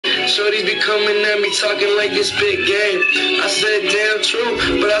Shorty be coming at me talking like this big game. I said damn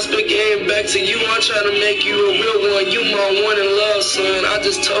true, but I spit game back to you. I try to make you a real one. You my one in love, son. I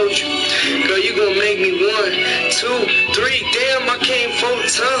just told you, girl, you gon' make me 1, 2, 3. Damn, I came 4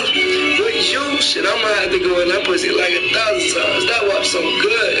 times with you. Shit, I'ma have to go in that pussy like 1,000 times. That was so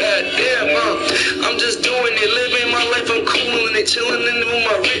good. God damn, I'm just doing it, living my life. I'm coolin' it, chillin' in with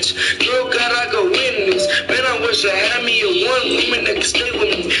my rich girl. God, I go witness. Man, I wish I had me a one woman that could stay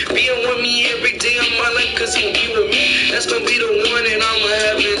with me, being with me every day of my life, cause he be with me. That's gonna be the one, and I'ma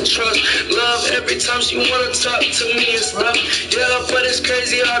have it trust, love every time she wanna talk to me and stuff. Yeah, but it's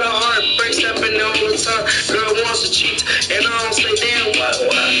crazy how the heart breaks happening all the time. Girl wants to cheat, and I don't say damn why,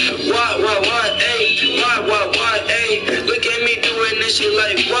 ayy, why, ayy. Look at me doing this shit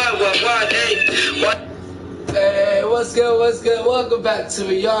like why, ayy, why. Hey, what's good? Welcome back to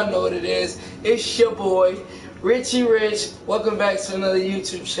it. Y'all know what it is. It's your boy, RichieRich. Welcome back to another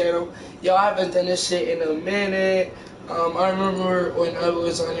YouTube channel. Y'all, I haven't done this shit in a minute. I remember when I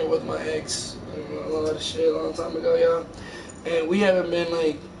was on here with my ex, a lot of shit a long time ago, y'all. And we haven't been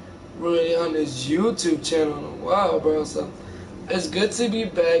like really on this YouTube channel in a while, bro. So it's good to be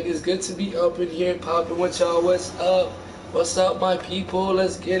back. It's good to be up in here popping with y'all. What's up? What's up, my people?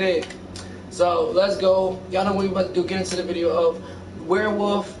 Let's get it. So let's go. Y'all know what we're about to do. Get into the video of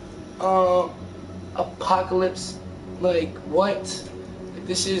Werewolf Apocalypse. Like what? Like,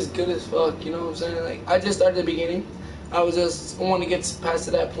 this shit is good as fuck. You know what I'm saying? Like I just started the beginning. I want to get past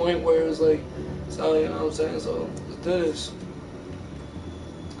to that point where it was like, so you know what I'm saying. So let's do this.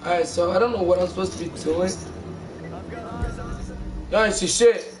 All right. So I don't know what I'm supposed to be doing. Y'all ain't see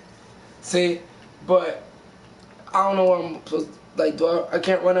shit. See, but I don't know what I'm supposed to. Like, I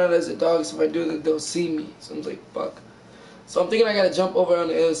can't run out as a dog, so if I do, they'll see me. So I'm like, fuck. So I'm thinking I gotta jump over on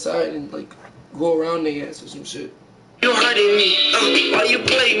the other side and, like, go around their ass or some shit. You hurting me, why you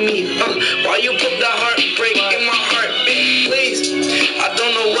play me, why you put that heartbreak in my heartbeat, please. I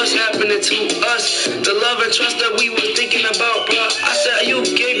don't know what's happening to us, the love and trust that we were thinking about, bro. I said you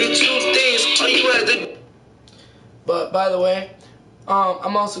gave you 2 things, all you had to. But, by the way,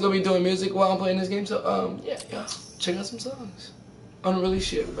 I'm also gonna be doing music while I'm playing this game, so, yeah, check out some songs. Unreleased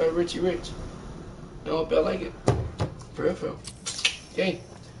shit by RichieRich. I hope y'all like it. For real. Okay.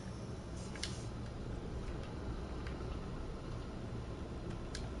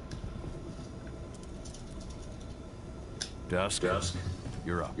 Dusk,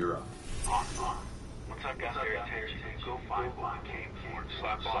 you're up. Once I've got their attention, go find what I came for.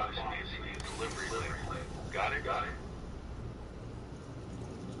 Slap on this fancy delivery later. Got it.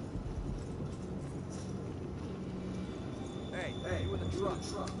 Hey, you in the truck.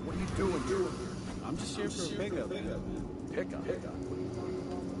 What are you doing here? I'm just here for a pickup. Pickup.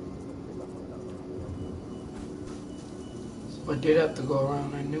 So I did have to go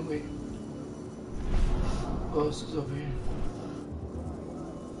around, I knew it. Oh, this is over here.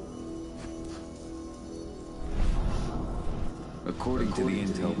 According to the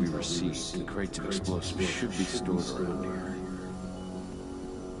intel we received, the crates of explosives should be stored around here.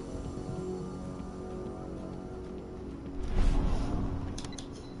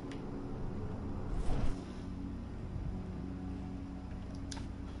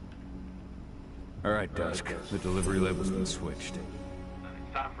 All right, Dusk. The delivery label's been switched.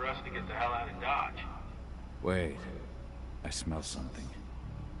 It's time for us to get the hell out of Dodge. Wait. I smell something.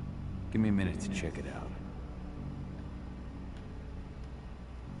 Give me a minute to check it out.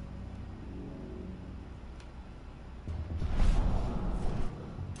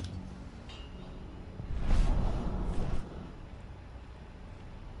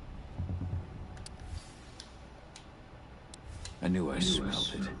 I knew I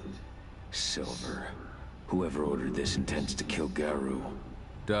smelled it. Silver. Whoever ordered this intends to kill Garu.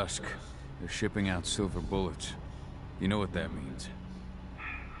 Dusk. They're shipping out silver bullets. You know what that means.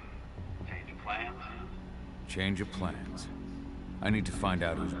 Change of plans? Change of plans. I need to find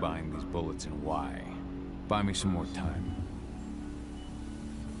out who's buying these bullets and why. Buy me some more time.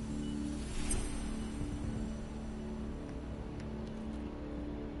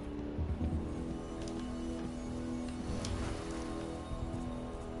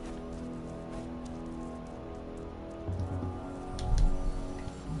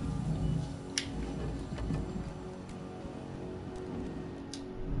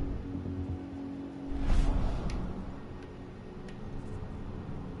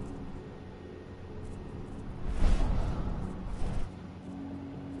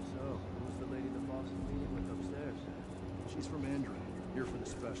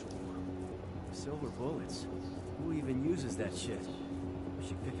 Silver bullets? Who even uses that shit? Is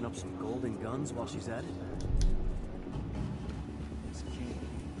she picking up some golden guns while she's at it? It's King.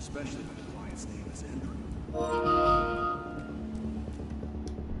 Especially when the client's name is Andrew.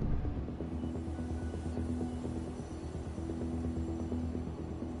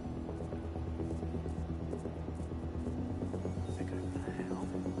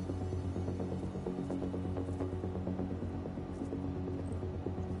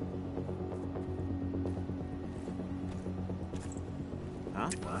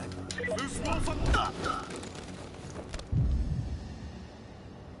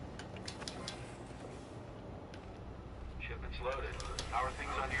 Shipment's loaded. How are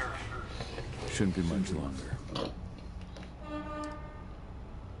things on your end? Shouldn't be much longer.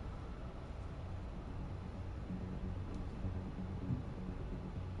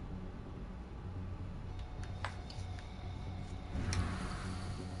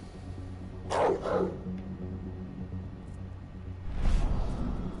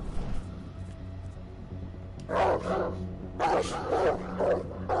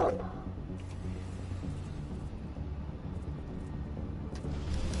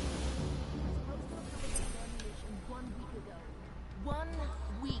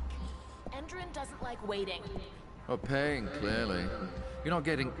 Doesn't like waiting. Or paying, clearly. You're not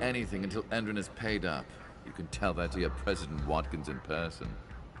getting anything until Endron is paid up. You can tell that to your President Watkins in person.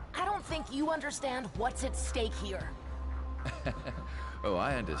 I don't think you understand what's at stake here. Oh,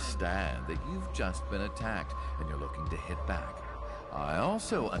 I understand that you've just been attacked and you're looking to hit back. I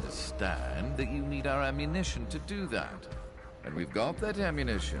also understand that you need our ammunition to do that. And we've got that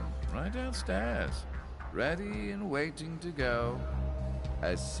ammunition right downstairs, ready and waiting to go.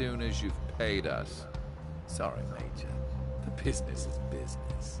 As soon as you've paid us. Sorry, Major. The business is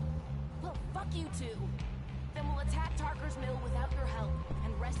business. Well, fuck you two. Then we'll attack Tarker's Mill without your help.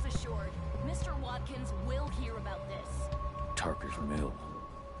 And rest assured, Mr. Watkins will hear about this. Tarker's Mill.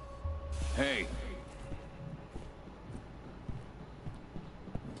 Hey!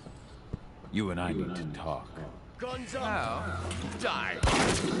 You and I need to talk. Guns up! Now, die!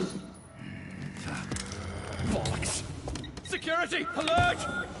 Bollocks! Security! Alert!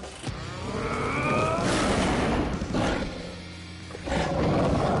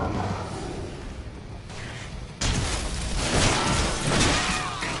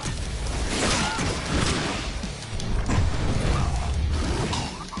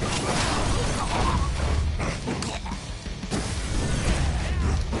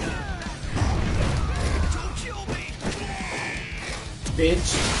 Don't kill me!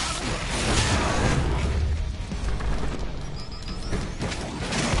 Bitch.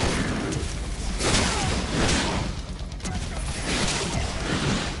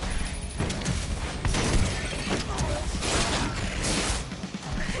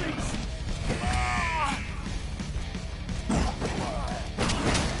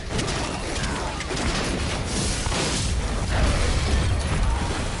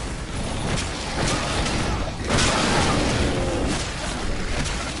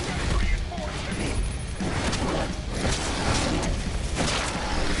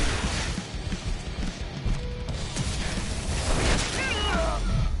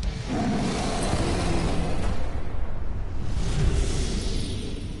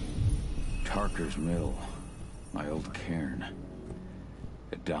 Tarker's Mill. My old cairn.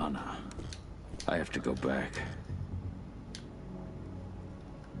 Adana. I have to go back.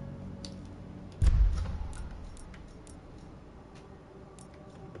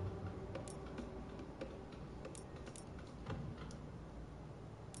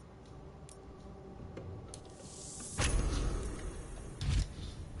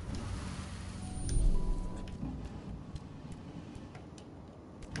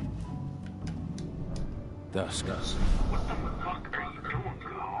 Dusk. What the fuck are you doing,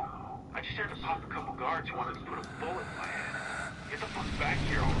 Go? I just had to pop a couple guards who wanted to put a bullet in my head. Get the fuck back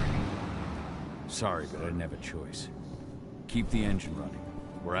here already. Sorry, but I didn't have a choice. Keep the engine running.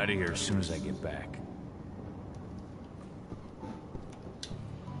 We're out of here as soon as I get back.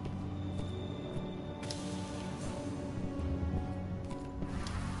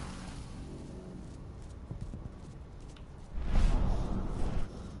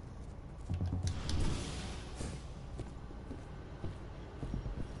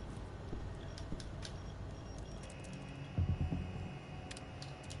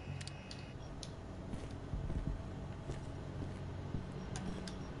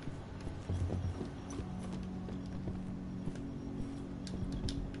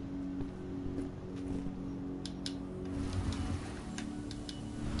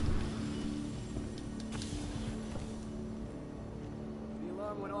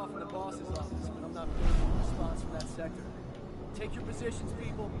 Went off in the boss's office, but I'm not getting a response from that sector. Take your positions,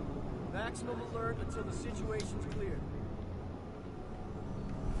 people. Maximum alert until the situation's clear.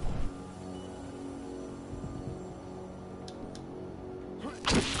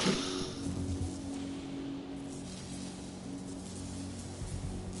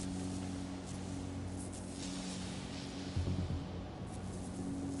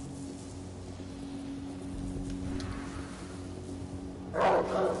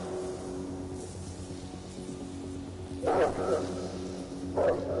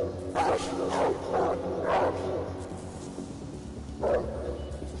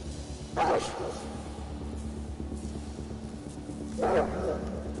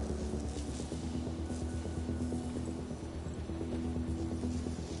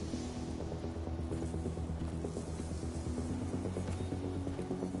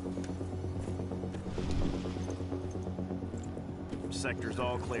 Sector's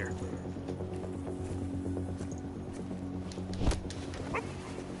all clear.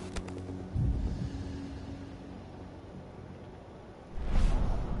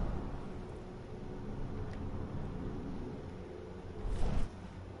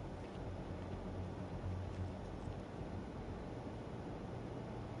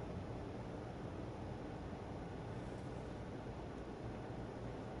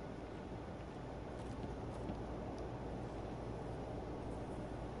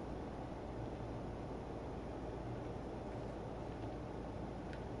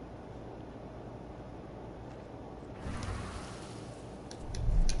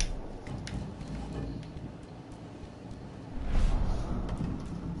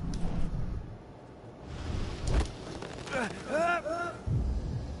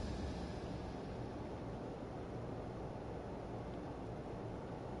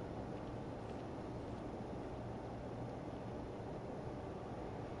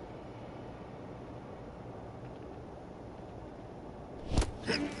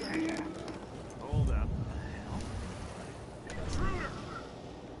 Hold up. Intruder!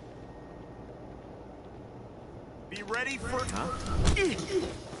 Be ready for...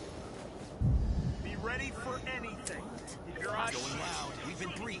 Be ready for anything. Keep your eyes going loud. We've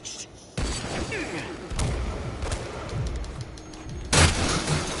been breached.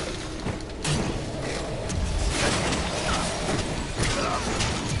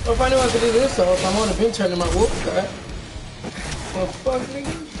 If I knew I could do this off, I'm on a bench turning my wolf guy. Well, fuck,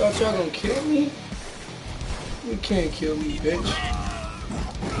 nigga. Thought y'all gonna kill me? You can't kill me, bitch.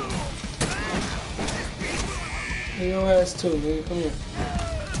 Hey, your ass too, nigga. Come here.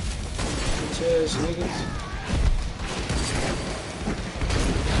 Bitch ass niggas.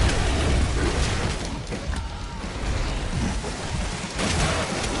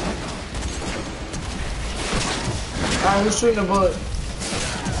 Alright, who's shooting the bullet?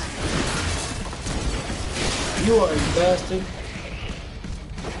 You are a bastard.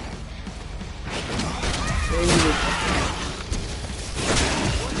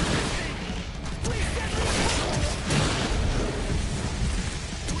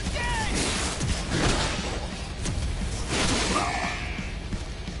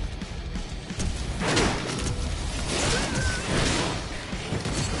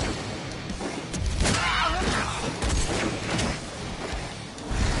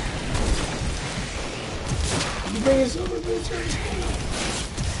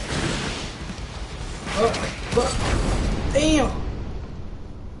 Damn!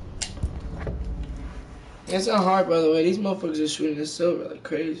 It's not hard, by the way. These motherfuckers are shooting the silver like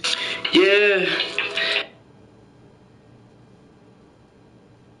crazy. Yeah.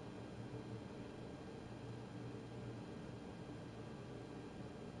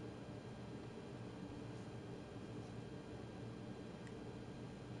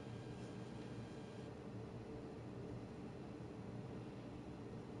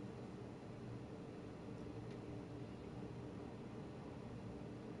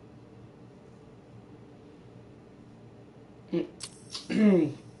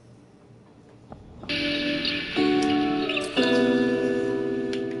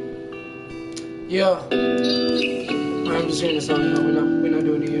 Yeah. I'm just hearing this song, y'all. We're not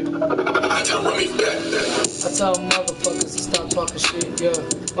doing it yet. I tell motherfuckers to stop talking shit, yeah.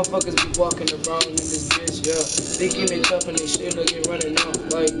 Motherfuckers be walking around in this bitch, yeah. Thinking they tough and they shit like they running out.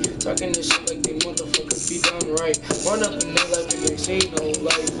 Like, talking this shit like they motherfuckers be done right. Run up in their life and they say no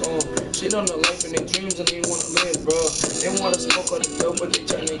life, shit on the life and their dreams and they wanna live, bro. They wanna smoke all the dope but they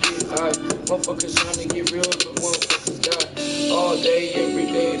tryna get high. Motherfuckers tryna get real but motherfuckers die. All day,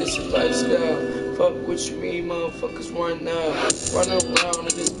 every day, this is lifestyle. Fuck what you mean, motherfuckers run now. Run around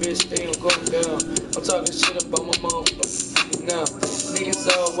in this bitch, they don't go down. I'm talking shit about my motherfuckers now. Niggas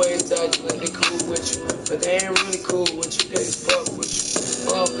always acting like they cool with you, but they ain't really cool with you, they just fuck with you.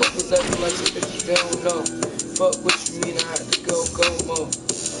 Motherfuckers acting like some bitches they don't know. Fuck what you mean, I had to go more.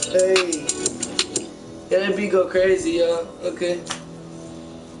 Hey. Yeah, that beat go crazy, y'all. Okay.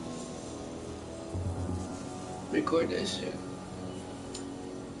 Record that shit.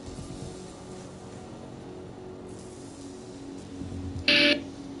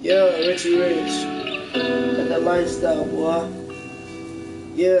 Yeah, RichieRich. And the lifestyle, boy.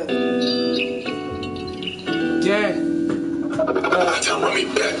 Yeah. Yeah.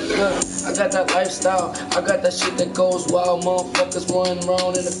 I got that lifestyle, I got that shit that goes wild. Motherfuckers running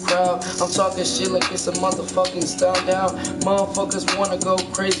around in the crowd. I'm talking shit like it's a motherfucking style down. Motherfuckers wanna go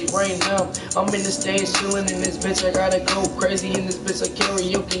crazy right now. I'm in the stage chilling in this bitch. I gotta go crazy in this bitch. I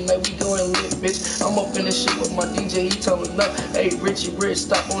karaoke like we going lit, bitch. I'm up in this shit with my DJ, he telling up. Hey, RichieRich,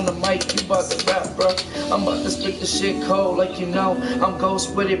 stop on the mic, you about to rap, bro. I'm about to spit the shit cold, like you know. I'm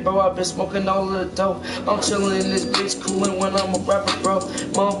ghost with it, bro. I've been smoking all of the dope. I'm chilling in this bitch, cooling when I'm a rapper, bro.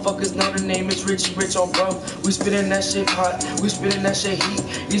 Motherfuckers know the name is RichieRich on, bro. We spitting that shit hot, we spitting that shit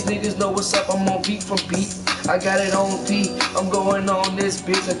heat. These niggas know what's up, I'm on beat from beat. I got it on beat, I'm going on this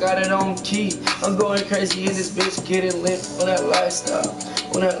bitch. I got it on key, I'm going crazy in this bitch. Getting lit on that lifestyle,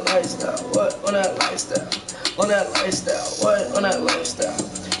 on that lifestyle, what? On that lifestyle, on that lifestyle, what? On that lifestyle,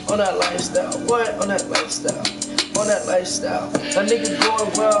 on that lifestyle, what? On that lifestyle, on that lifestyle. That nigga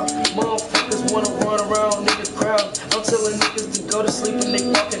going wild, motherfuckers wanna run around in the crowd. I'm telling niggas to go to sleep and they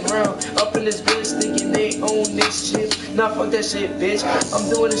walking around up in this bitch thinking they own this shit. Nah, fuck that shit, bitch. I'm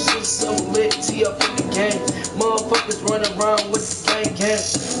doing this shit so lit, tee up in the game. Motherfuckers running around with the gang gang.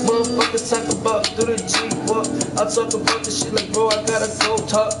 Motherfuckers talk about do the G-Walk. I talk about this shit like, bro, I gotta go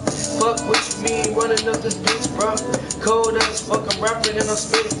talk. Fuck what you mean, running up this bitch, bro. Cold ass fuck, I'm rapping and I'm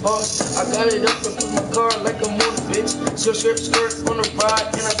spitting boss. I got it up and put my car like I'm on the bitch. Skirt on the ride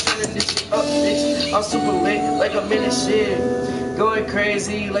and I'm turning this shit up, bitch. I'm super lit like I'm in this shit. Going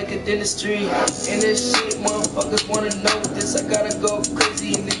crazy like a dentistry. In this shit, motherfuckers wanna know this. I gotta go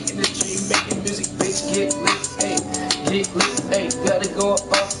crazy in the industry. Making music, bitch, get lit, ayy. Get lit, ayy. Gotta go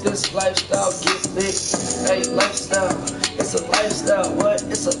off this lifestyle, get lit, ayy. Lifestyle, it's a lifestyle, what?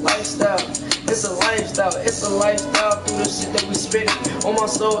 It's a lifestyle. It's a lifestyle, it's a lifestyle through the shit that we spitting. On my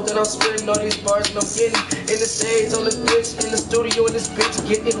soul that I'm spitting all these bars and I'm getting in the stage, on the bitch, in the studio, in this bitch,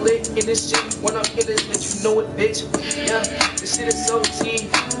 getting lit in this shit. When I'm in this bitch, you know it, bitch. Yeah, this shit is so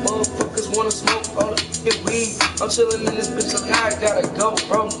tea. Motherfuckers wanna smoke all the fucking weed. I'm chilling in this bitch like I gotta go,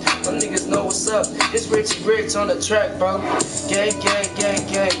 bro. Them niggas know what's up. It's RichieRich on the track, bro. Gang, gang, gang,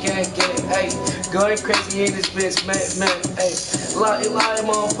 gang, gang, gang, ayy. Going crazy in this bitch, man, ayy. Lie,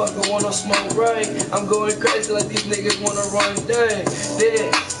 motherfucker wanna smoke, right? I'm going crazy like these niggas wanna run dead.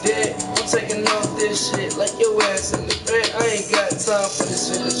 I'm taking off this shit like your ass in the bed. I ain't got time for this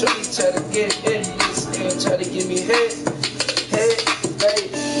shit. The shorty try to get in this and try to give me head, hey. I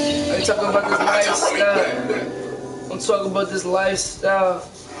ain't talking about this lifestyle. I'm talking about this lifestyle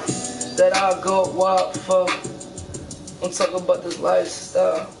that I go wild for. I'm talking about this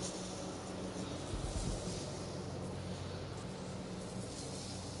lifestyle.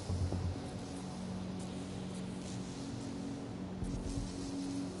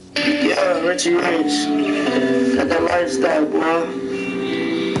 Yeah, RichieRich, got that lifestyle, boy.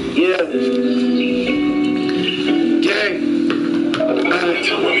 Yeah, gang.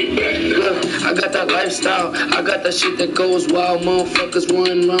 Look, I got that lifestyle. I got that shit that goes wild. Motherfuckers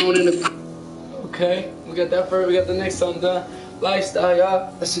running around in the. Okay, we got that first. We got the next song done. Lifestyle,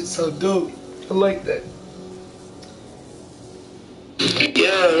 y'all. That shit's so dope. I like that.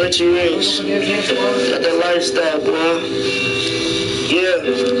 Yeah, RichieRich, got that lifestyle, boy. Yeah.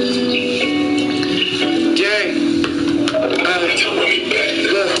 Gang.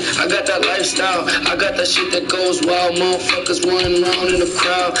 Look, I got that lifestyle. I got that shit that goes wild. Motherfuckers running around in the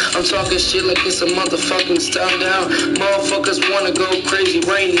crowd. I'm talking shit like it's a motherfucking style down. Motherfuckers wanna go crazy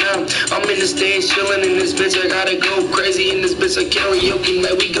right now. I'm in the stage chilling in this bitch. I gotta go crazy in this bitch. I karaoke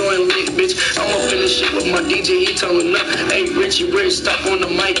like we going lit, bitch. I'm up in this shit with my DJ, he telling up. Hey, RichieRich, stop on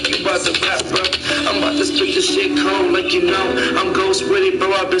the mic, you about to rap, bro. I'm about to spit this shit cold like you know. I'm ghost with it, bro.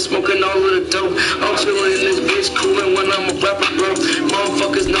 I've been smoking all of the dope. I'm chilling in this bitch, cooling when I'm a rapper, bro.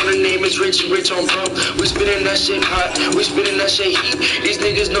 Motherfuckers know the name is RichieRich on, bro. We spitting that shit hot, we spitting that shit heat. These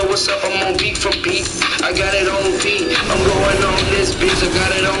niggas know what's up, I'm on beat from beat. I got it on beat, I'm going on this bitch, I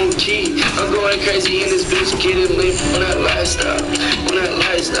got it on key. I'm going crazy in this bitch, getting lit on that lifestyle. On that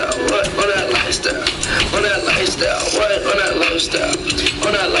lifestyle, what? On that lifestyle. On that lifestyle, what? On that lifestyle.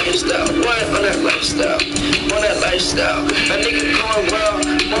 On that lifestyle, what? On that lifestyle. On that lifestyle. That nigga going wild,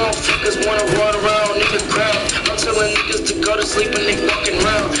 motherfuckers wanna run around in the crowd. I'm telling niggas to go to sleep and they walking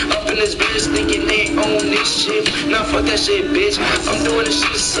around up in this bitch thinking they own this shit. Nah, fuck that shit, bitch. I'm doing this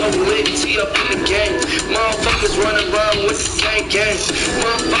shit so lit, tee up in the game. Motherfuckers running around with the gang gang.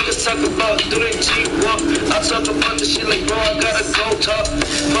 Motherfuckers talk about do the G-Walk. I talk about this shit like, bro, I gotta go talk.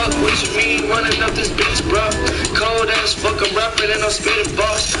 Fuck what you mean, running up this bitch, bro. Cold ass fuck, I'm rapping and I'm spitting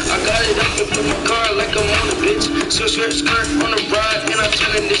boss. I got it up and put my car like I'm on the bitch. Skirt on the ride and I'm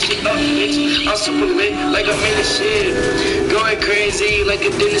turning this shit up. bitch. I'm super lit, like I'm in the shit. Going crazy like a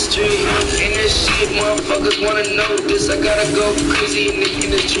dentistry. In this shit, motherfuckers wanna know this. I gotta go crazy in the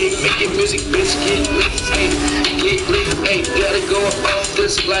industry. Making music, bitch, get lit, ayy. Get lit, ayy. Gotta go off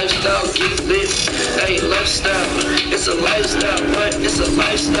this lifestyle, get lit, ayy. Lifestyle, it's a lifestyle, what? It's a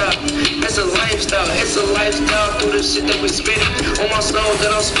lifestyle. It's a lifestyle, it's a lifestyle. Through the shit that we spitting on my soul,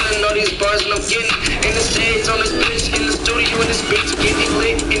 that I'm spitting all these bars and I'm getting in the stage, on this bitch, in the studio, in this bitch, getting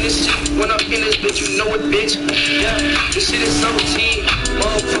lit in this shit. When I'm in this bitch, you know it, bitch. Yeah, this shit is so cheap.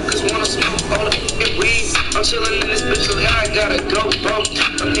 Motherfuckers wanna smoke all the fucking weed. I'm chilling in this bitch, like I gotta go, bro.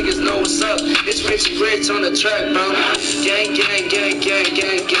 Them niggas know what's up. It's RichieRich on the track, bro. Gang, gang, gang, gang,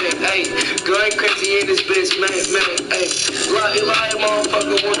 gang, gang, ayy. Going crazy in this bitch, man, ayy. Lie,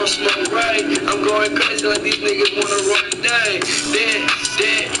 motherfucker wanna smoke right. I'm going crazy like these niggas wanna run day.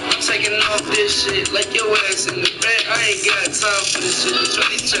 Dead, I'm taking off this shit like your ass in the bed. I ain't got time for this shit.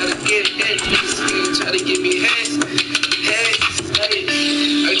 Try to get in, niggas try to give me head.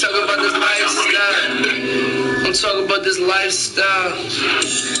 I'm talking about this lifestyle. I'm talking about this lifestyle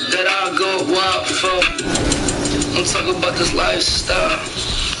that I'll go wild for. I'm talking about this lifestyle.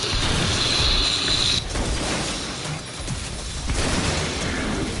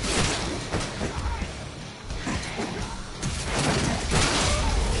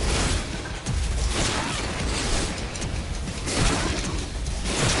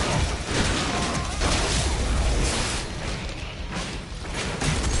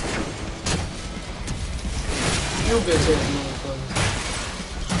 You bitch ass motherfuckers.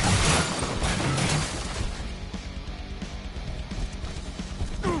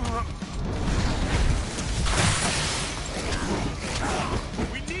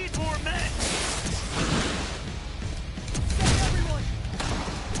 We need more men.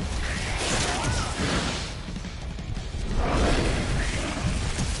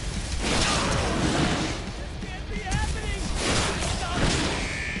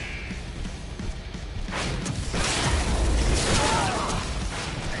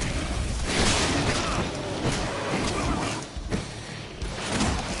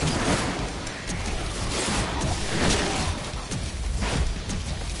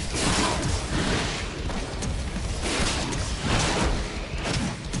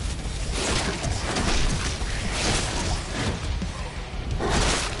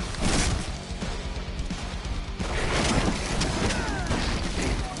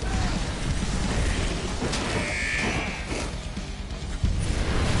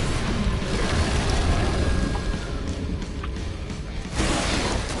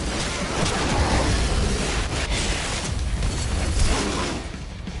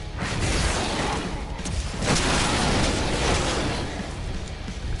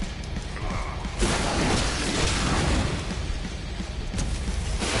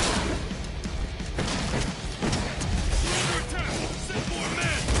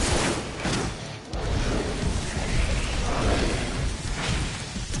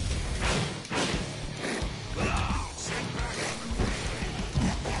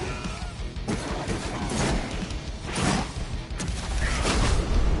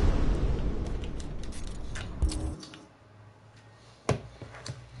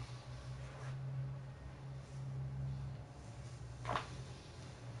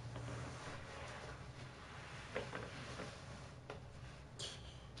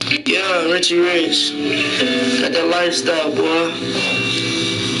 Yeah, RichieRich. Got that lifestyle, boy.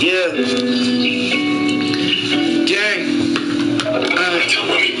 Yeah. Gang.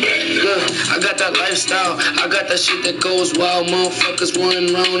 Look, I got that lifestyle. I got that shit that goes wild. Motherfuckers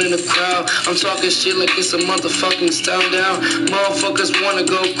running around in the crowd. I'm talking shit like it's a motherfucking style down. Motherfuckers wanna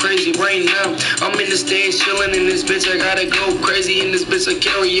go crazy right now. I'm in the stage chilling in this bitch. I gotta go crazy in this bitch. I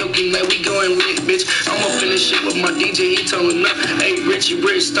karaoke like we going lit, bitch. I'm up in this shit with my DJ. He telling up, hey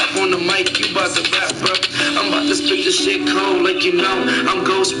RichieRich, stop on the mic. You about to rap, bro. I'm about to spit this shit cold, like you know. I'm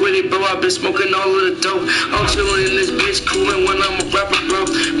ghost with it, bro. I've been smoking all of the dope. I'm chilling in this bitch, coolin' when I'm a rapper, bro.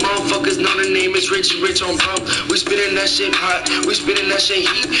 Motherfuckers know the name is RichieRich on bro. We spittin' that shit hot, we spittin' that shit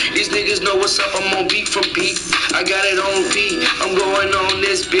heat. These niggas know what's up, I'm on beat from beat. I got it on beat, I'm going on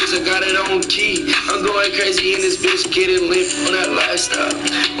this bitch, I got it on key. I'm going crazy in this bitch, getting lit on that lifestyle.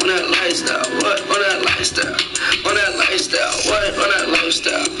 On that lifestyle, what? On that lifestyle. On that lifestyle, what? On that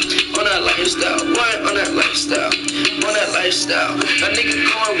lifestyle. On that lifestyle, what? On that lifestyle. On that lifestyle. That nigga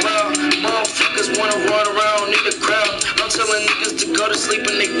going wild, motherfuckers wanna run around in the crowd. I'm telling niggas to go to sleep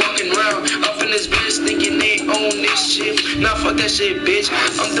and they walking around. Up in this bitch thinking they own this shit. Nah, fuck that shit, bitch.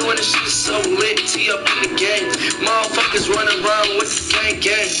 I'm doing this shit so lit, T up in the game. Motherfuckers running around with the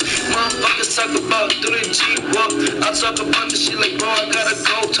gang. Motherfuckers talk about through the G walk. I talk about this shit like, bro, I gotta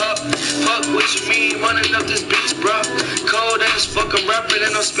go talk. What you mean running up this bitch, bro? Cold ass fucking rapper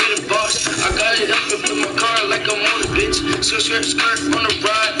and I'm spitting bars. I got it up and put my car like I'm on a bitch. Skirt on the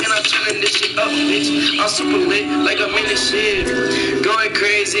ride and I'm turning this shit up, bitch. I'm super lit like I'm in this shit. Going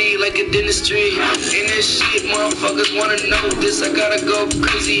crazy like a dentistry. In this shit, motherfuckers wanna know this. I gotta go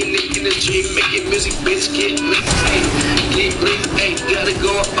crazy in the industry. Making music, bitch, get lit, ayy. Get lit, ayy. Gotta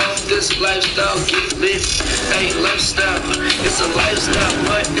go off this lifestyle, get lit, ayy. Lifestyle, it's a lifestyle,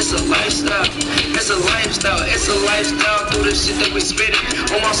 but it's a lifestyle. It's a lifestyle, it's a lifestyle. Through the shit that we spitting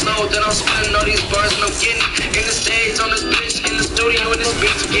on my soul, then I'm spitting all these bars and I'm getting in the stage, on this bitch, in the studio, in this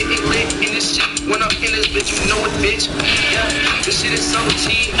bitch, getting lit in this shit. When I'm in this bitch, you know it, bitch. Yeah, this shit is so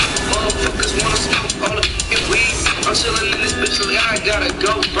cheap. Motherfuckers wanna smoke all the fucking weed. I'm chilling in this bitch, like I gotta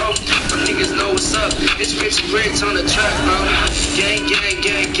go, bro. My niggas know what's up. It's RichieRich on the track, bro. Gang, gang,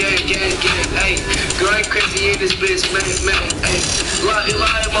 gang, gang, gang, gang, ayy. Going crazy in this bitch, man, ayy.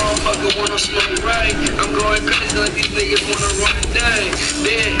 Lie, motherfucker wanna smoke right. I'm going crazy like these niggas wanna run a day.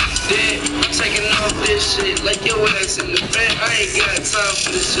 Dead. I'm taking off this shit like your ass in the bed. I ain't got time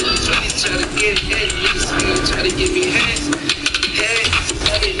for this shit. Really try to get it, niggas try to give me heads. Hey,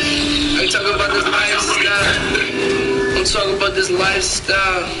 I'm talking about this lifestyle. I'm talking about this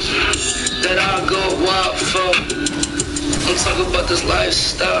lifestyle that I'll go wild for. I'm talking about this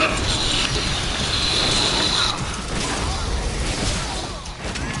lifestyle.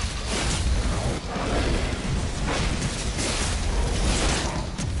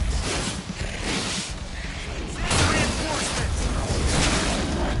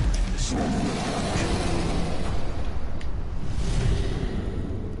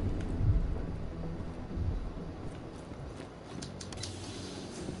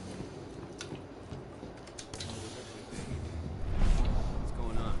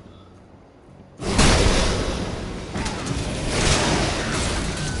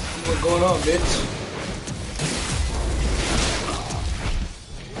 What's going on, bitch?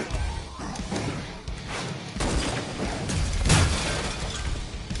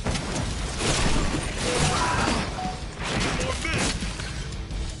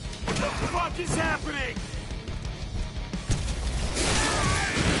 What the fuck is happening?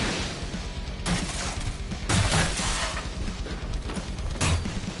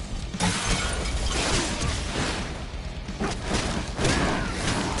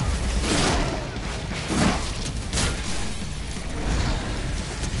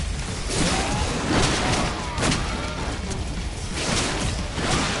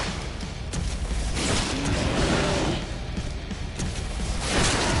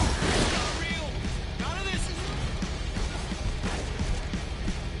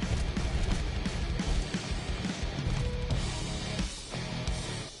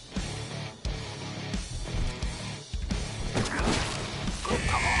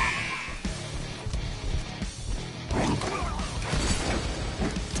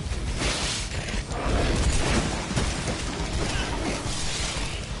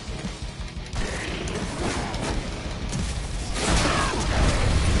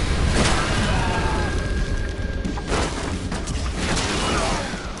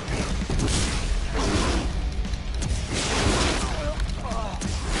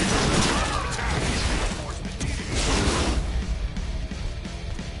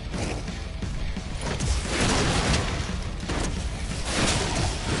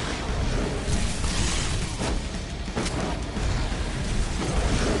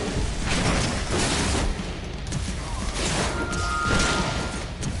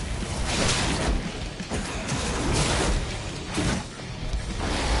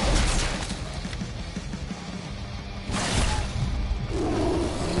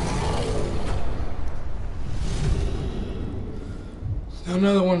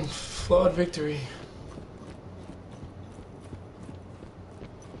 Another one, flawed victory.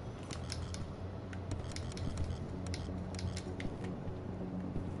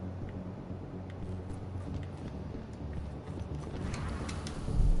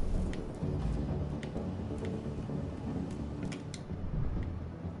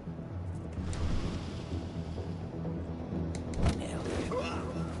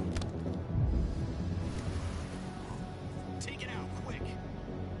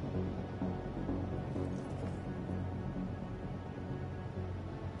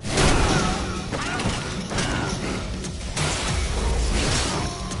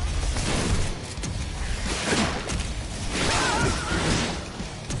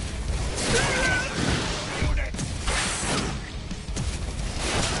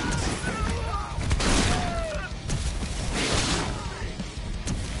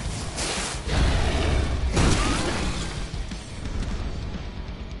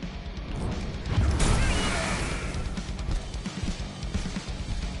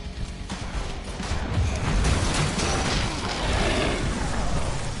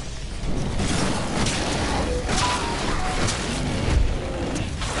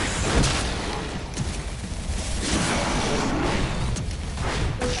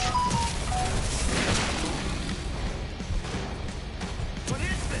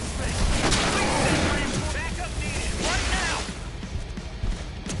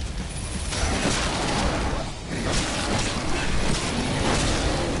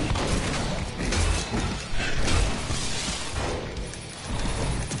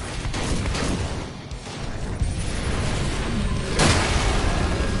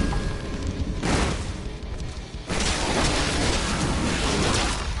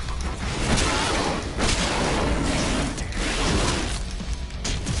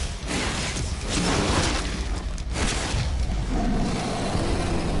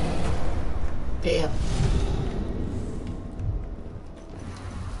 Damn.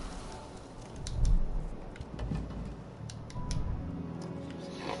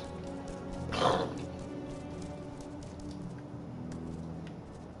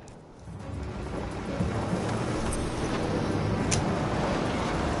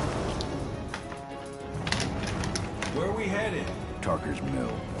 Where are we headed? Tarker's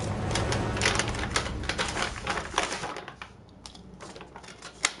Mill.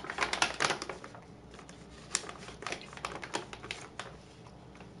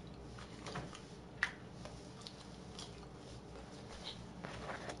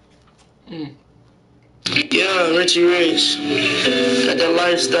 Yeah, RichieRich. Got that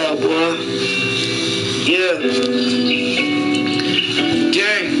lifestyle, boy. Yeah.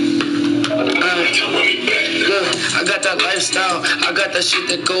 Gang. Look, I got that lifestyle. I got that shit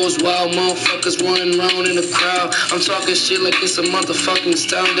that goes wild. Motherfuckers running around in the crowd. I'm talking shit like it's a motherfucking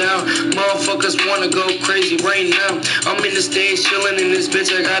style down. Motherfuckers wanna go crazy right now. I'm in the stage chilling in this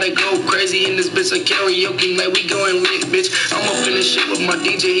bitch. I gotta go crazy in this bitch. I karaoke like we going lit, bitch. I'm up in this shit with my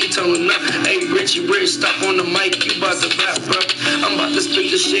DJ. He telling up, hey RichieRich, stop on the mic. You about to rap, bro. I'm about to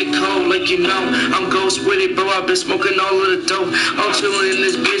spit this shit cold like you know. I'm ghost with it, bro. I've been smoking all of the dope. I'm chilling in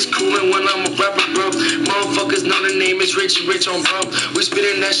this bitch, coolin' when I'm a rapper, bro. Motherfuckers know the name is RichieRich on bro. We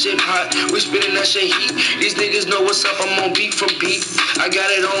spitting that shit hot, we spitting that shit heat. These niggas know what's up, I'm on beat from beat. I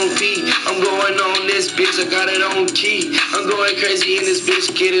got it on beat, I'm going on this bitch, I got it on key. I'm going crazy in this bitch,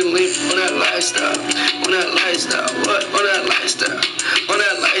 getting lit on that lifestyle. On that lifestyle, what? On that lifestyle. On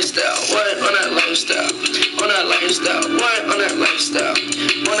that lifestyle, what? On that lifestyle. On that lifestyle, what? On that lifestyle.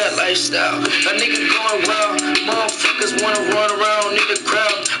 On that lifestyle. A nigga going wild, motherfuckers wanna run around in the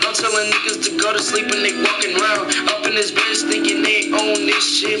crowd. I'm telling niggas to go to sleep and they walking around up in this bitch thinking they own this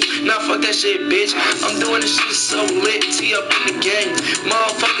shit. Nah, fuck that shit, bitch. I'm doing this shit so lit. Tee up in the game.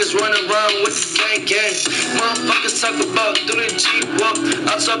 Motherfuckers running around with the gang gang. Motherfuckers talk about do the G-walk.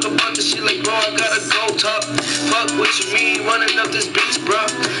 I talk about the shit like, bro, I gotta go talk. Fuck what you mean running up this bitch, bro.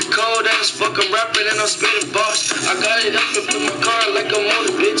 Cold ass fucking rapping and I'm spitting boss. I got it up and put my car like I'm on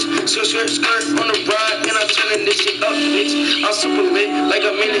the bitch. Skirt on the ride and I'm turning this shit up, bitch. I'm super lit like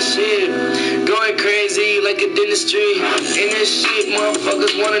I'm in this shit. Going crazy like a dentistry. In this shit,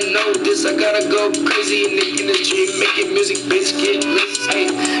 motherfuckers wanna know this. I gotta go crazy in the industry. Making music, bitch, get lit, ayy.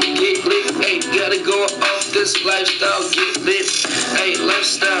 Get lit, ayy. Gotta go off this lifestyle, get lit, ayy.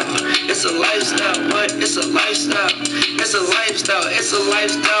 Lifestyle, it's a lifestyle, what? It's a lifestyle. It's a lifestyle, it's a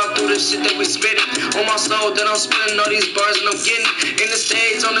lifestyle. Through the shit that we spitting on my soul, that I'm spitting all these bars and I'm getting in the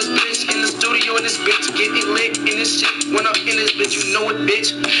stage on this bitch, in the studio in this bitch, getting lit in this shit. When I'm in this bitch, you know it,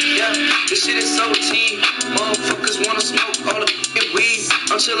 bitch. Yeah, this shit is so tea. Motherfuckers wanna smoke all the fucking weed.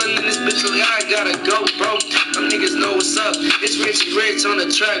 I'm chilling in this bitch like I gotta go, bro. Them niggas know what's up. It's RichieRich on the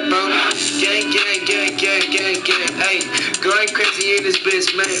track, bro. Gang, gang, gang, gang, gang, gang. Ayy, going crazy in this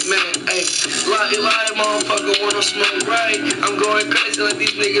bitch, man, ayy. Lie, motherfucker wanna smoke right. I'm going crazy like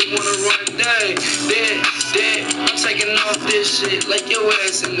these niggas wanna run day. Dead. I'm taking off this shit like your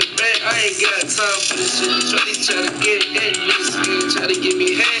ass in the bed. I ain't got time for this shit. Shorty try to get in this game, try to give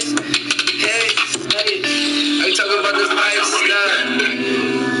me heads. Hey. I'm talking about this lifestyle.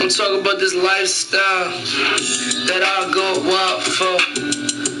 I'm talking about this lifestyle that I'll go wild for.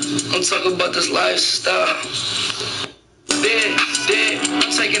 I'm talking about this lifestyle. Dead.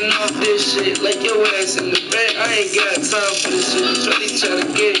 I'm taking off this shit like your ass in the bed. I ain't got time for this shit. Shorty try to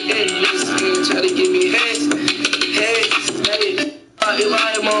get in this game, try to give me heads. Hey.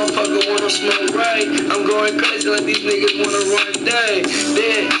 Lie, motherfucker wanna smoke right. I'm going crazy like these niggas wanna run day.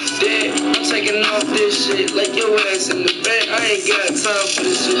 Dead. I'm taking off this shit like your ass in the bed. I ain't got time for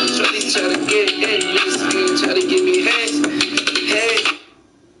this shit. Shorty try to get in this game, try to give me heads. Hey.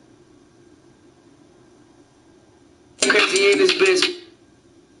 Crazy in this bitch.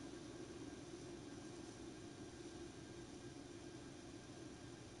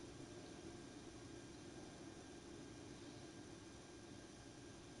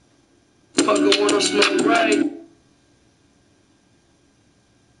 Fucker wanna smoke right.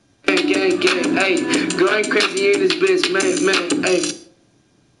 Gang, ayy. Going crazy in this bitch, man, ayy.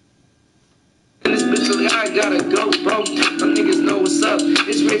 In this bitch, like I gotta go, bro. Them niggas know what's up.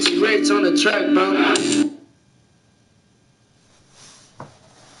 It's RichieRich on the track, bro.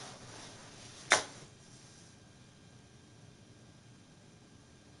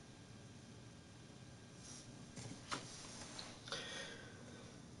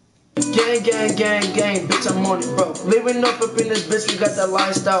 Gang, bitch, I'm on it, bro. Living up in this bitch, we got that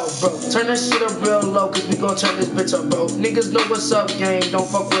lifestyle, bro. Turn this shit up real low, cause we gon' turn this bitch up, bro. Niggas know what's up, gang, don't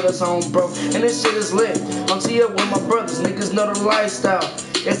fuck with us, home, bro. And this shit is lit. I'm tee up with my brothers, niggas know the lifestyle.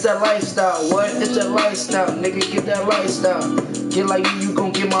 It's that lifestyle, what? It's that lifestyle, nigga, get that lifestyle. Get like you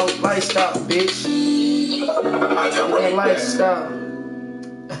gon' get my lifestyle, bitch. Get that lifestyle.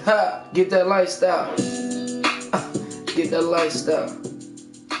 Get that lifestyle. Get that lifestyle.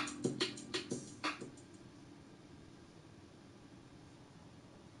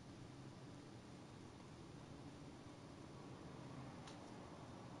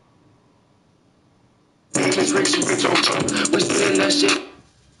 RichieRich on top. We spinning that shit.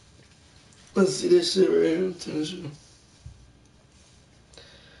 Let's see this shit right here. Attention.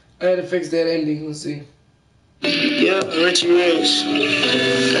 I had to fix that ending. Let's see. Yeah, RichieRich.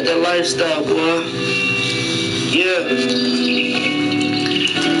 Got that lifestyle, boy. Yeah.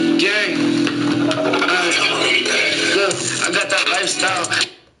 Gang. Look, I got that lifestyle.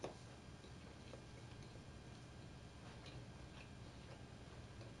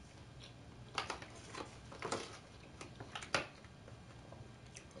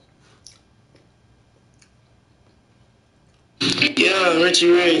 Yeah,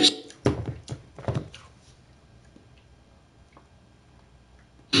 RichieRich.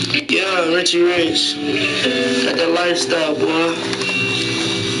 Yeah, RichieRich. Got that lifestyle, boy.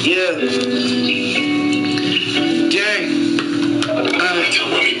 Yeah. Gang.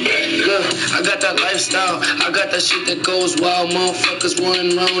 Look, I got that lifestyle. I got that shit that goes wild. Motherfuckers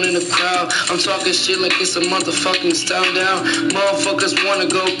running around in the crowd. I'm talking shit like it's a motherfucking style down. Motherfuckers wanna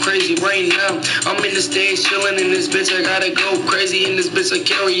go crazy right now. I'm in the stage chilling in this bitch. I gotta go crazy in this bitch. Like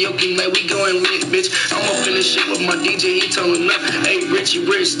karaoke like we going lit, bitch. I'm up in this shit with my DJ. He telling up, hey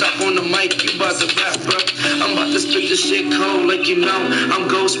RichieRich, stop on the mic. You about to rap, bro. I'm about to spit this shit cold, like you know. I'm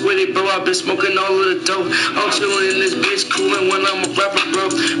ghost with it, bro. I've been smoking all of the dope. I'm chilling in this bitch, coolin' when I'm a rapper, bro.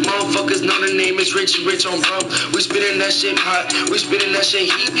 Motherfuckers know the name is RichieRich on bro. We spittin' that shit hot, we spittin' that shit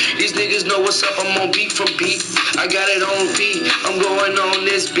heat. These niggas know what's up, I'm on beat for beat. I got it on beat, I'm going on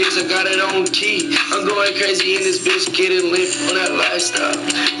this bitch, I got it on key. I'm going crazy in this bitch, getting lit on that lifestyle.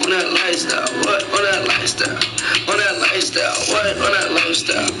 On that lifestyle, what? On that lifestyle. On that lifestyle, what? On that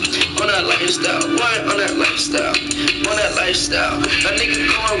lifestyle. On that lifestyle, what? On that lifestyle. On that lifestyle. A nigga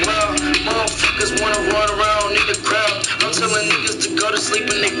going wild, motherfuckers wanna run around in the crowd. I'm telling niggas to go to sleep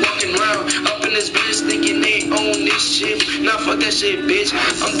and they walking around. Up in this bitch thinking they own this shit. Nah, fuck that shit, bitch.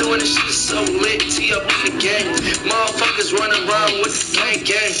 I'm doing this shit so lit. Tee up in the game. Motherfuckers running around with the gang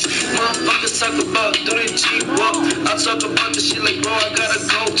gang. Motherfuckers talk about do the G-walk. I talk about the shit like, bro, I gotta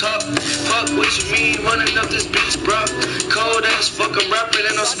go top. Fuck what you mean, running up this bitch, bro. Cold ass fucking rapping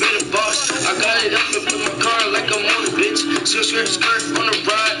and I'm spitting boss. I got it up and put my car like I'm on a bitch. Skirt, skirt on the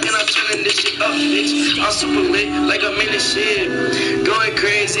ride and I'm turning this shit up, bitch. I'm super lit like I'm in this shit. Going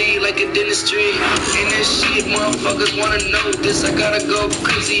crazy like a dentistry. In this shit, motherfuckers wanna know this. I gotta go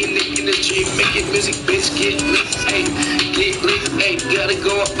crazy in the industry. Making music, bitch, get lit, ayy. Get lit, ayy. Gotta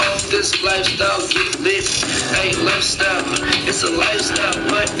go off this lifestyle, get lit, ayy. Lifestyle, it's a lifestyle,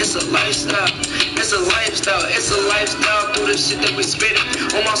 but it's a lifestyle. It's a lifestyle, it's a lifestyle through the shit that we spitting.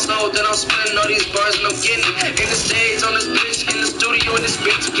 On my soul that I'm spinning all these bars and I'm getting in the stage, on this bitch, in the studio, in this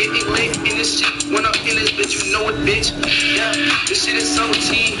bitch, getting lit in this shit. When I'm in this bitch, you know it, bitch. Yeah, this shit is so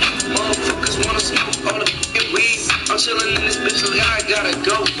tea. Motherfuckers wanna smoke all the fucking weed. I'm chilling in this bitch like I gotta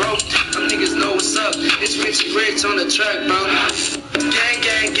go, bro. Them niggas know what's up. It's RichieRich on the track, bro. Gang,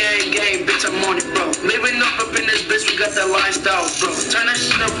 gang, gang, gang, bitch, I'm on it, bro. Living up in this bitch, we got that lifestyle, bro. Turn that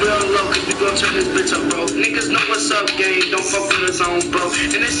shit up real low, cause we gon' turn this bitch up, bro. Niggas know what's up, gang. Don't fuck with us on, bro.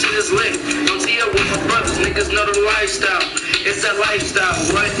 And this shit is lit. Don't tee up with my brothers. Niggas know the lifestyle. It's that lifestyle,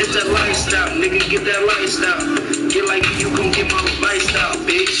 what? It's that lifestyle. Nigga, get that lifestyle. Get like you gon' get my lifestyle,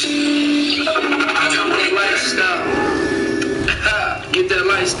 bitch. I got that lifestyle. Get that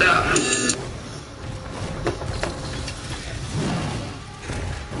lifestyle.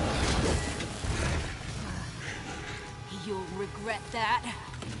 You'll regret that.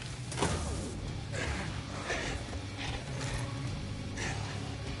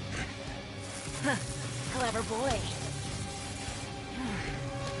 Clever boy.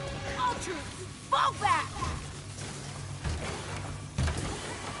 Ultra, fall back!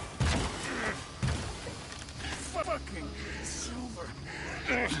 Fucking Silver.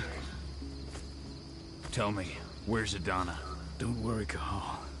 Tell me, where's Adana? Don't worry,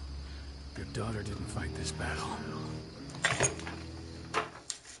 Cahal. Your daughter didn't fight this battle.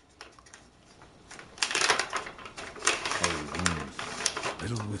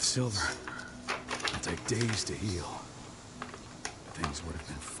 Riddled with silver. It'll take days to heal. Things would have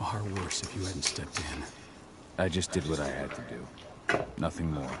been far worse if you hadn't stepped in. I just did what I had to do.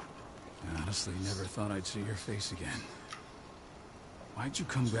 Nothing more. I honestly never thought I'd see your face again. Why'd you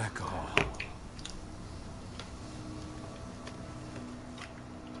come back, Cahal?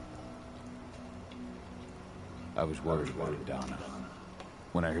 I was worried about Adana.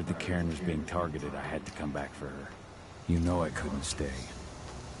 When I heard the cairn was being targeted, I had to come back for her. You know I couldn't stay.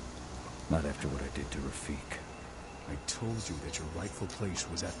 Not after what I did to Rafik. I told you that your rightful place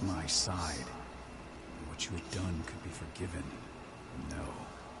was at my side. And what you had done could be forgiven. No.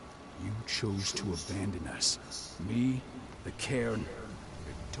 You chose to abandon us. Me, the cairn,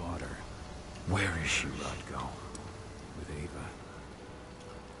 your daughter. Where is she, Rodko? With Ava.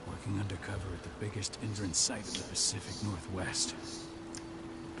 Working undercover at the biggest Indran site in the Pacific Northwest.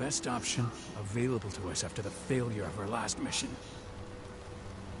 Best option available to us after the failure of our last mission.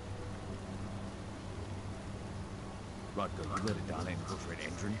 Rodko, you let Adana infiltrate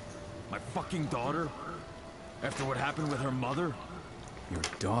Endron? My fucking daughter? After what happened with her mother? Your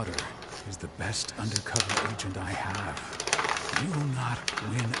daughter is the best undercover agent I have. You will not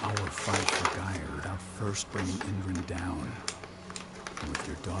win our fight for Gaia without first bringing Indran down. And with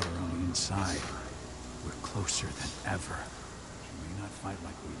your daughter on the inside, we're closer than ever. She may not fight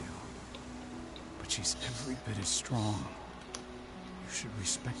like we do, but she's every bit as strong. You should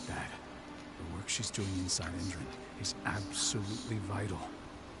respect that. The work she's doing inside Indran is absolutely vital.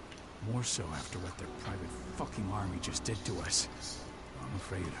 More so after what their private fucking army just did to us. I'm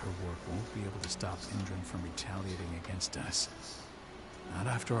afraid her work won't be able to stop Indran from retaliating against us. Not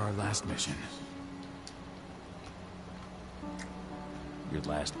after our last mission. Your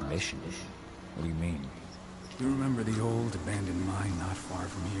last mission? What do you mean? You remember the old abandoned mine not far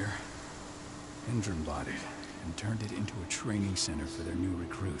from here? Indran bought it and turned it into a training center for their new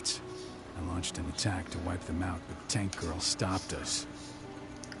recruits. I launched an attack to wipe them out, but Tank Girl stopped us.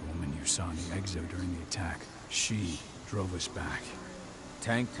 The woman you saw in the exo during the attack, she drove us back.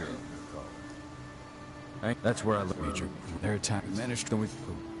 Tank Girl, that's where I look. Major, their attack managed to...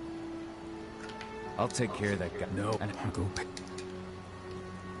 I'll take care of that guy. No, I'll go back.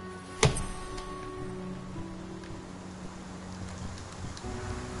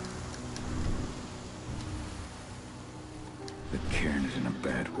 The cairn is in a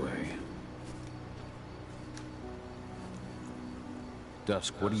bad way.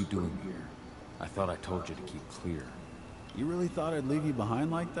 Dusk, what are you doing here? I thought I told you to keep clear. You really thought I'd leave you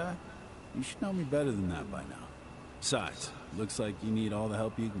behind like that? You should know me better than that by now. Besides, looks like you need all the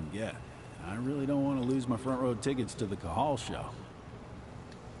help you can get. I really don't want to lose my front row tickets to the Cahal show.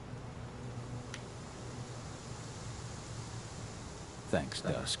 Thanks,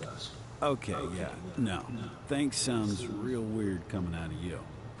 Dusk. Okay, yeah. No. Thanks sounds real weird coming out of you.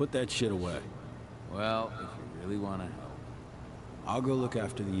 Put that shit away. Well, if you really want to help. I'll go look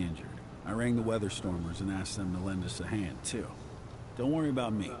after the injured. I rang the Weatherstormers and asked them to lend us a hand, too. Don't worry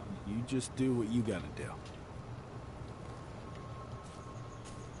about me. You just do what you gotta do.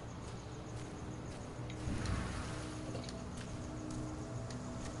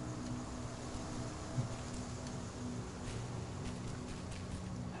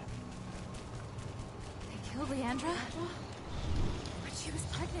 They killed Leandra? But she was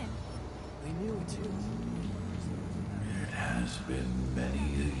pregnant. They knew it too. It has been many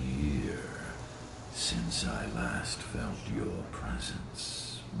a year since I last felt your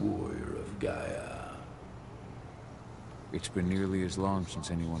presence, warrior of Gaia. It's been nearly as long since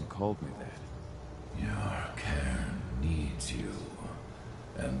anyone called me that. Your cairn needs you,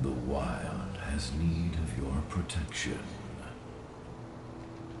 and the wild has need of your protection.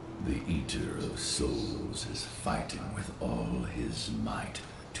 The Eater of Souls is fighting with all his might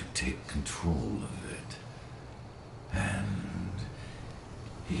to take control of it. And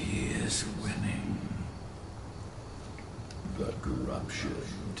he is winning. The corruption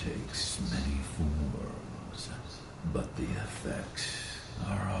takes many forms, but the effects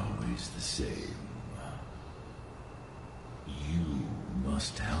are always the same. You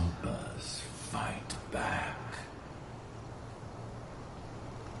must help us fight back.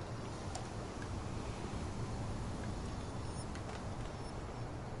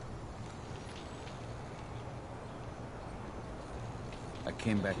 I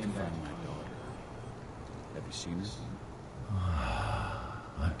came back to find my daughter. Have you seen her?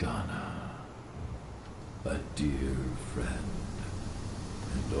 Adana, a dear friend,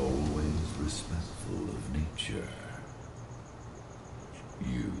 and always respectful of nature.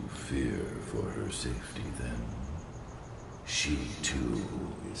 You fear for her safety, then? She, too,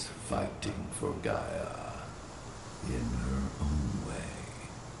 is fighting for Gaia in her own way.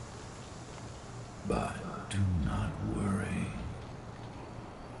 But do not worry.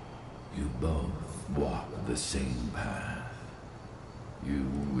 You both walk the same path. You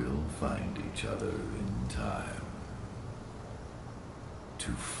will find each other in time.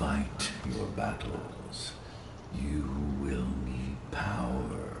 To fight your battles, you will need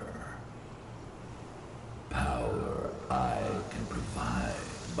power. Power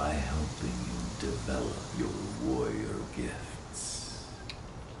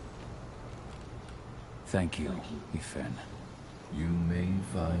Thank you, Ethan. You may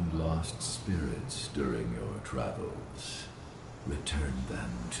find lost spirits during your travels. Return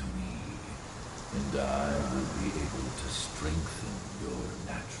them to me, and I will be able to strengthen your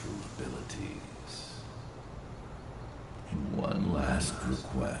natural abilities. One last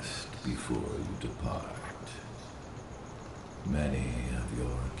request before you depart. Many of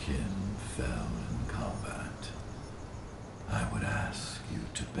your kin fell in combat. I would ask you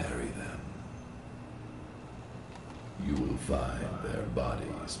to bury them. You will find their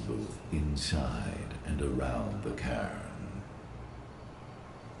bodies both inside and around the cairn.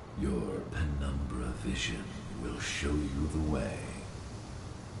 Your penumbra vision will show you the way.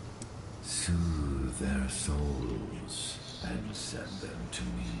 Soothe their souls and send them to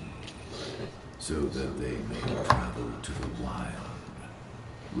me, so that they may travel to the wild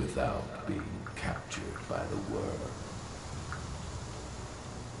without being captured by the worm.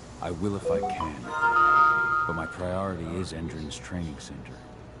 I will if I can, but my priority is Endrin's training center.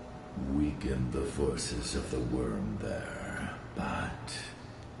 Weaken the forces of the worm there, but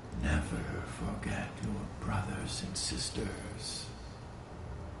never forget your brothers and sisters.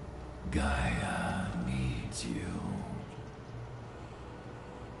 Gaia needs you.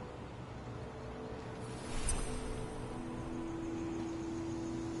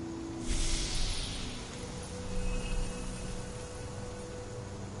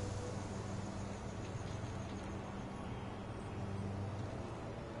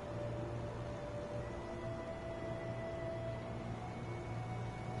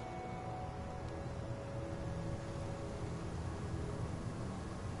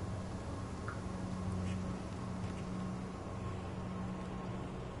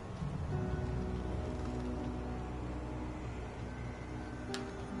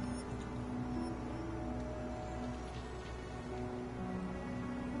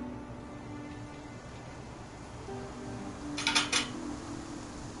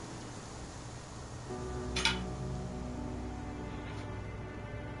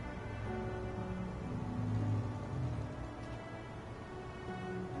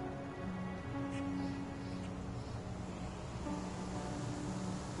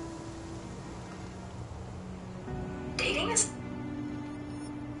 Dating is...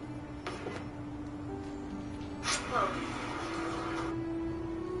 Whoa.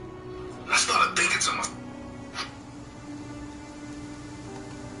 I started thinking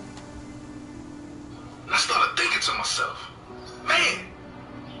to myself. Man,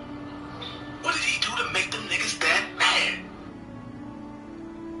 what did he do to make them niggas that mad?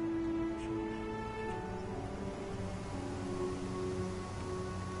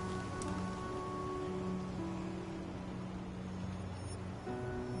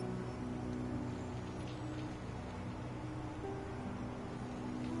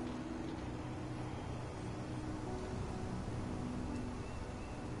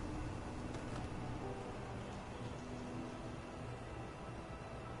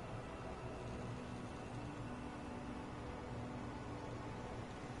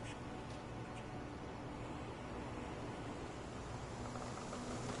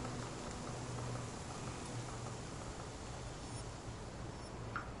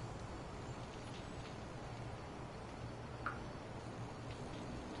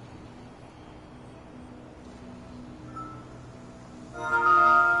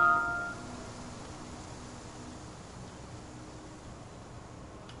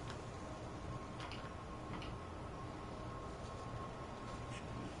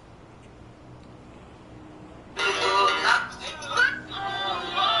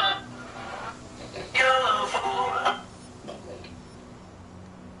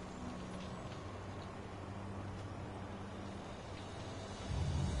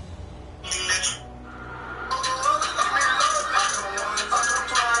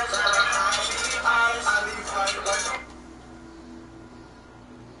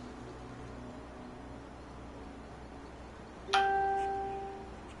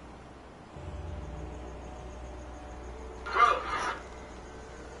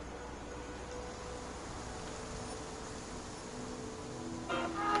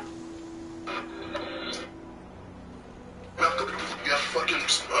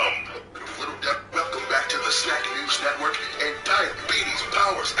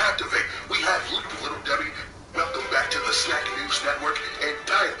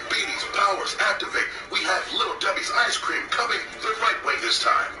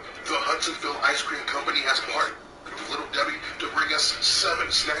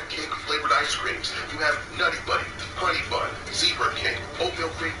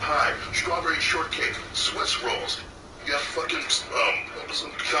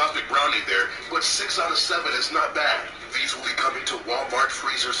 some cosmic brownie there, but 6 out of 7 is not bad. These will be coming to Walmart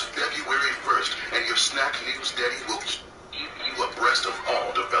freezers February 1st, and your snack news daddy will keep you abreast of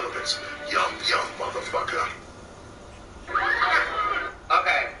all developments. Yum, yum, motherfucker.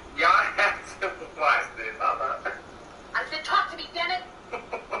 Okay, y'all have to watch this. I said talk to me, damn it!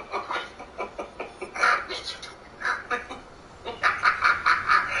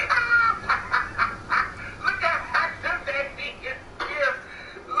 Look at the baby is here.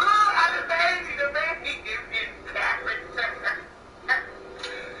 Look at the baby. The baby is in character.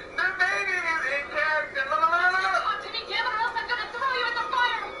 The baby is in character. Look. Talk to me, damn it, or else I'm gonna throw you in the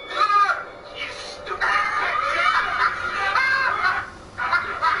fire! Look. You stupid.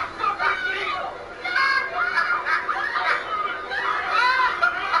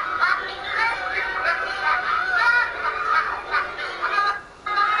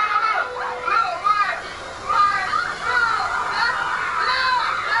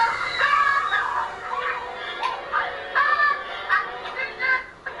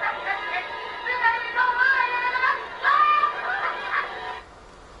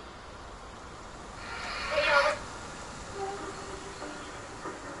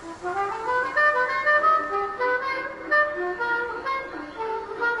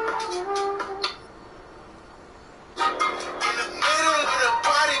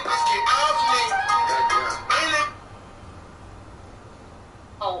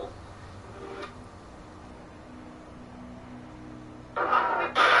 Oh.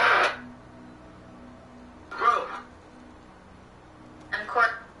 Bro. I'm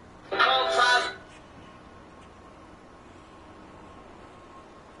court.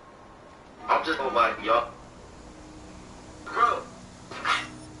 I'm just gonna like y'all. Bro.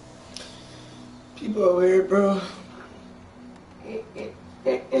 People over here, bro.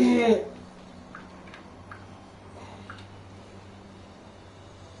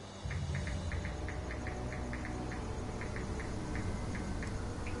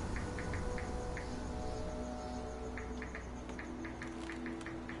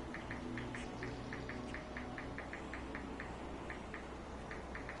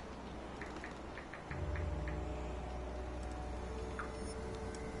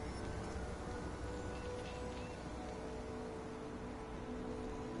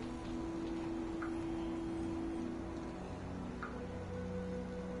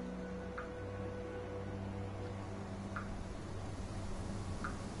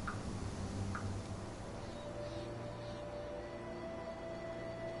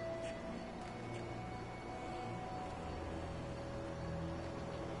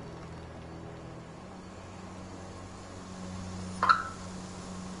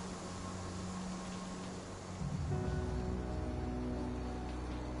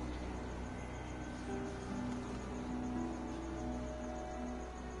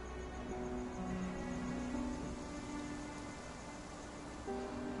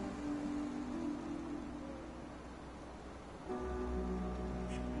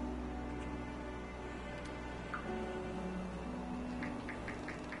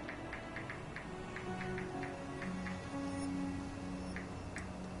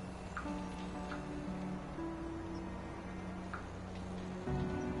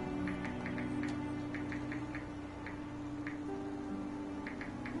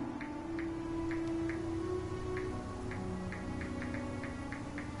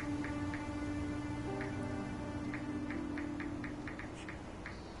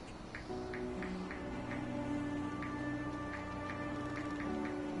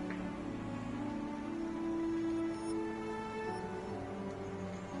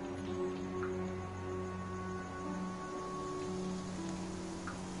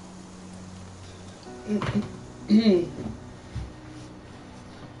 So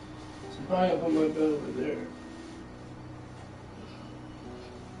probably put my bed over there.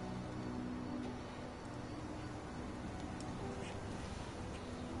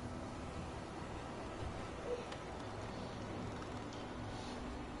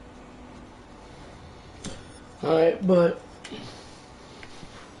 Alright, but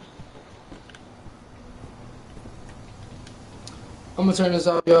I'm gonna turn this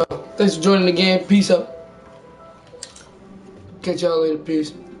off, y'all. Thanks for joining the game. Peace out. Catch y'all later.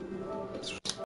 Peace.